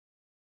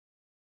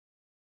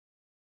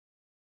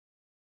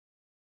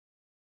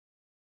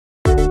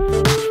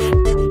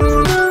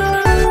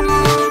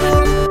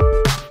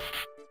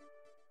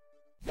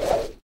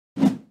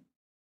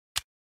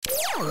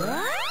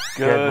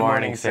Good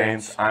morning,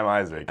 Saints. I'm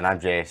Isaac. And I'm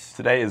Jace.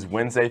 Today is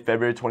Wednesday,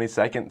 February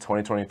 22nd,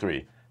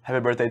 2023. Happy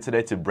birthday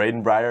today to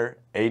Braden Breyer,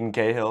 Aiden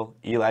Cahill,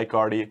 Eli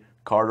Carty,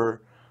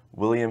 Carter,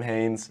 William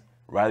Haynes,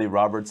 Riley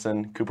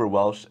Robertson, Cooper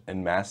Welsh,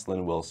 and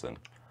Maslin Wilson.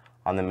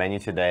 On the menu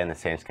today in the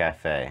Saints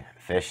Cafe,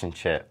 fish and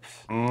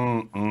chips.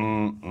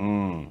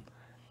 In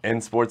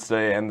sports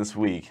today and this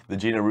week, the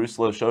Gina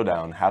Ruslo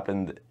Showdown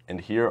happened,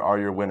 and here are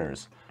your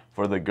winners.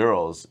 For the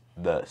girls,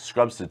 the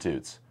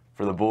Scrubstitutes.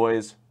 For the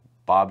boys,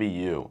 Bobby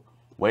U.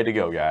 Way to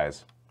go,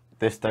 guys.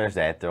 This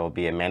Thursday, there will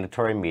be a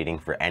mandatory meeting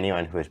for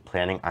anyone who is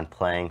planning on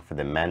playing for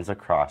the men's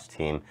lacrosse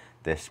team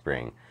this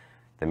spring.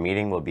 The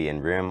meeting will be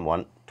in room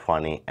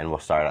 120 and will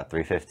start at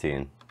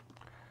 3:15.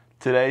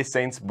 Today,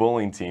 Saints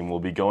bowling team will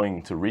be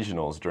going to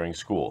regionals during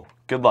school.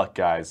 Good luck,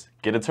 guys.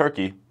 Get a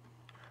turkey.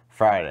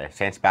 Friday,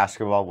 Saints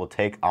basketball will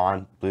take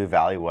on Blue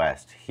Valley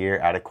West here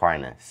at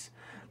Aquinas.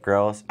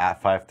 Girls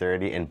at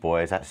 5:30 and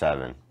boys at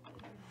 7.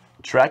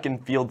 Track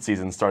and field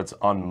season starts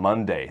on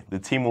Monday. The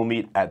team will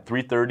meet at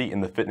 3:30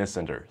 in the fitness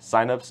center.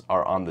 Sign-ups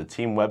are on the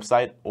team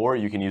website, or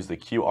you can use the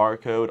QR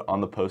code on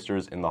the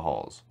posters in the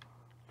halls.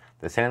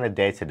 The saint of the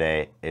day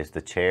today is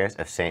the chairs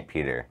of St.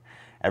 Peter.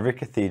 Every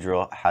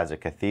cathedral has a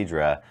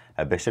cathedra,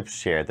 a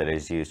bishop's chair that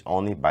is used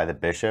only by the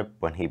bishop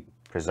when he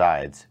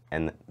presides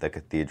in the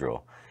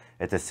cathedral.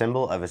 It's a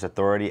symbol of his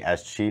authority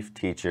as chief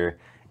teacher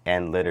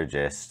and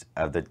liturgist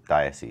of the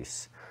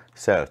diocese.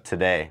 So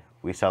today,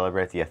 we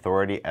celebrate the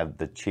authority of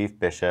the chief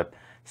bishop,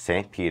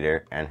 St.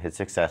 Peter, and his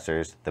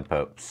successors, the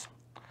popes.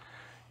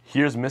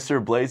 Here's Mr.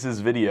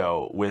 Blaze's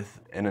video with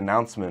an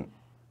announcement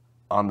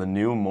on the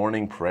new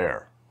morning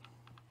prayer.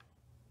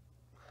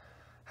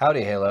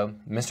 Howdy, Halo.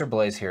 Mr.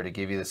 Blaze here to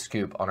give you the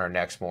scoop on our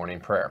next morning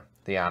prayer,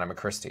 the Anima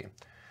Christi.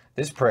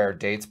 This prayer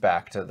dates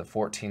back to the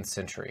 14th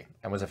century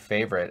and was a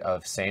favorite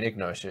of St.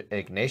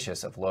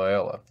 Ignatius of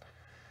Loyola.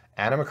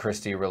 Anima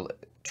Christi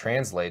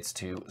translates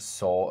to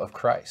soul of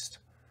Christ.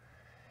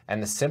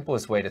 And the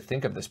simplest way to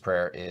think of this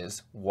prayer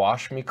is,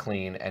 wash me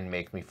clean and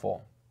make me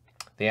full.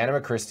 The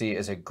Anima Christi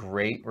is a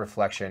great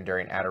reflection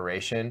during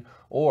adoration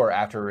or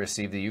after we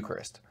receive the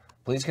Eucharist.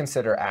 Please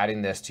consider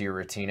adding this to your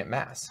routine at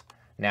Mass.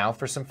 Now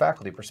for some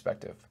faculty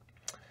perspective.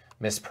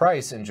 Miss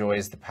Price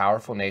enjoys the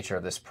powerful nature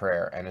of this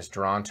prayer and is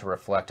drawn to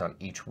reflect on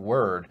each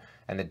word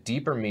and the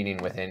deeper meaning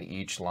within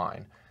each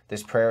line.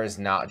 This prayer is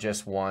not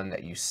just one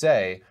that you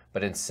say,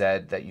 but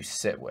instead that you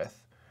sit with.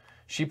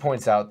 She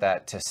points out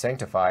that to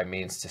sanctify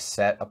means to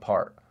set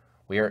apart.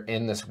 We are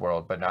in this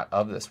world, but not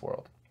of this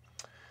world.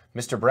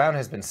 Mr. Brown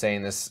has been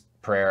saying this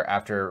prayer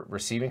after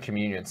receiving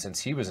communion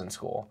since he was in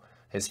school.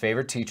 His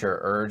favorite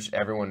teacher urged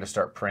everyone to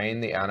start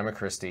praying the Anima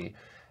Christi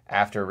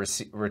after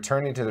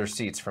returning to their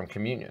seats from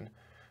communion.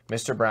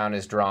 Mr. Brown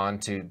is drawn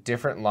to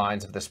different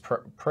lines of this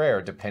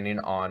prayer depending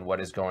on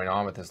what is going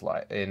on with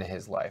in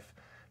his life.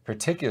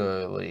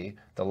 Particularly,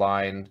 the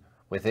line,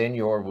 "Within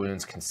your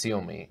wounds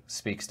conceal me,"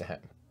 speaks to him.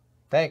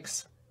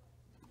 Thanks.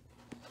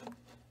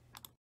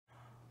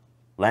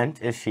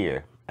 Lent is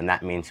here, and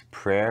that means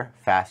prayer,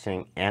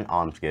 fasting, and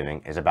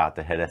almsgiving is about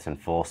to hit us in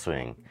full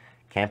swing.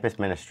 Campus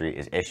Ministry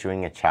is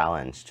issuing a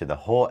challenge to the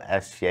whole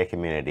STA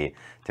community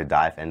to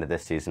dive into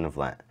this season of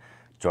Lent.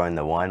 Join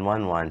the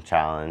 1-1-1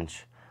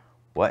 challenge.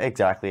 What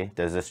exactly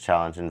does this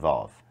challenge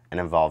involve? It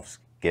involves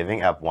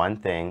giving up one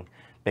thing,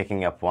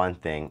 picking up one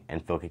thing,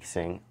 and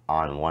focusing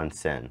on one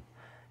sin.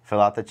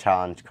 Fill out the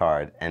challenge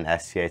card in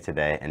STA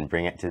today and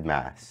bring it to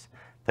Mass.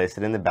 Place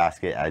it in the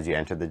basket as you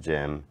enter the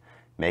gym.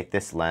 Make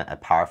this Lent a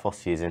powerful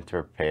season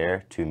to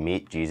prepare to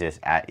meet Jesus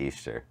at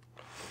Easter.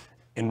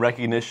 In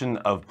recognition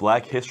of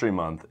Black History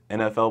Month,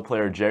 NFL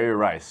player Jerry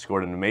Rice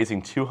scored an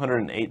amazing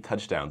 208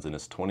 touchdowns in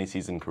his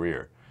 20-season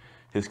career.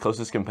 His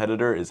closest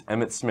competitor is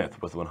Emmitt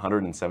Smith with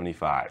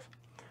 175.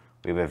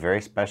 We have a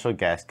very special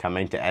guest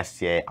coming to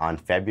STA on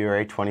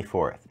February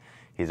 24th.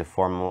 He's a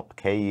former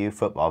KU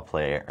football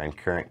player and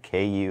current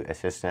KU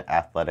Assistant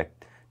Athletic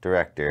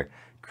Director,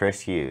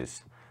 Chris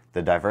Hughes.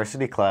 The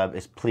Diversity Club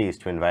is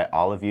pleased to invite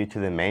all of you to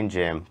the main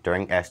gym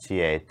during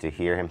STA to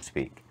hear him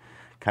speak.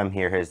 Come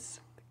hear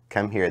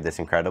this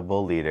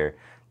incredible leader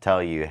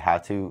tell you how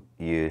to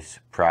use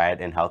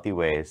pride in healthy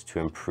ways to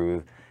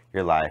improve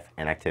your life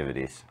and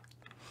activities.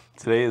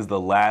 Today is the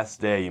last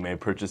day you may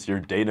purchase your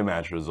data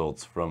match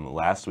results from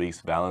last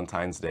week's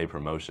Valentine's Day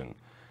promotion.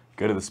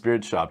 Go to the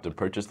Spirit Shop to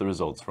purchase the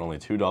results for only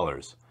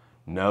 $2.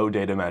 No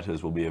data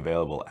matches will be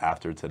available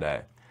after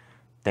today.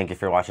 Thank you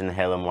for watching the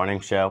Halo Morning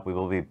Show. We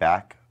will be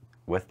back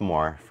with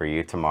more for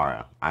you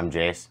tomorrow. I'm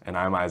Jace. And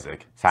I'm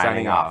Isaac.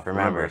 Signing off.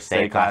 Remember,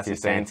 stay classy,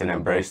 Saints, and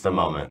embrace the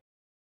moment.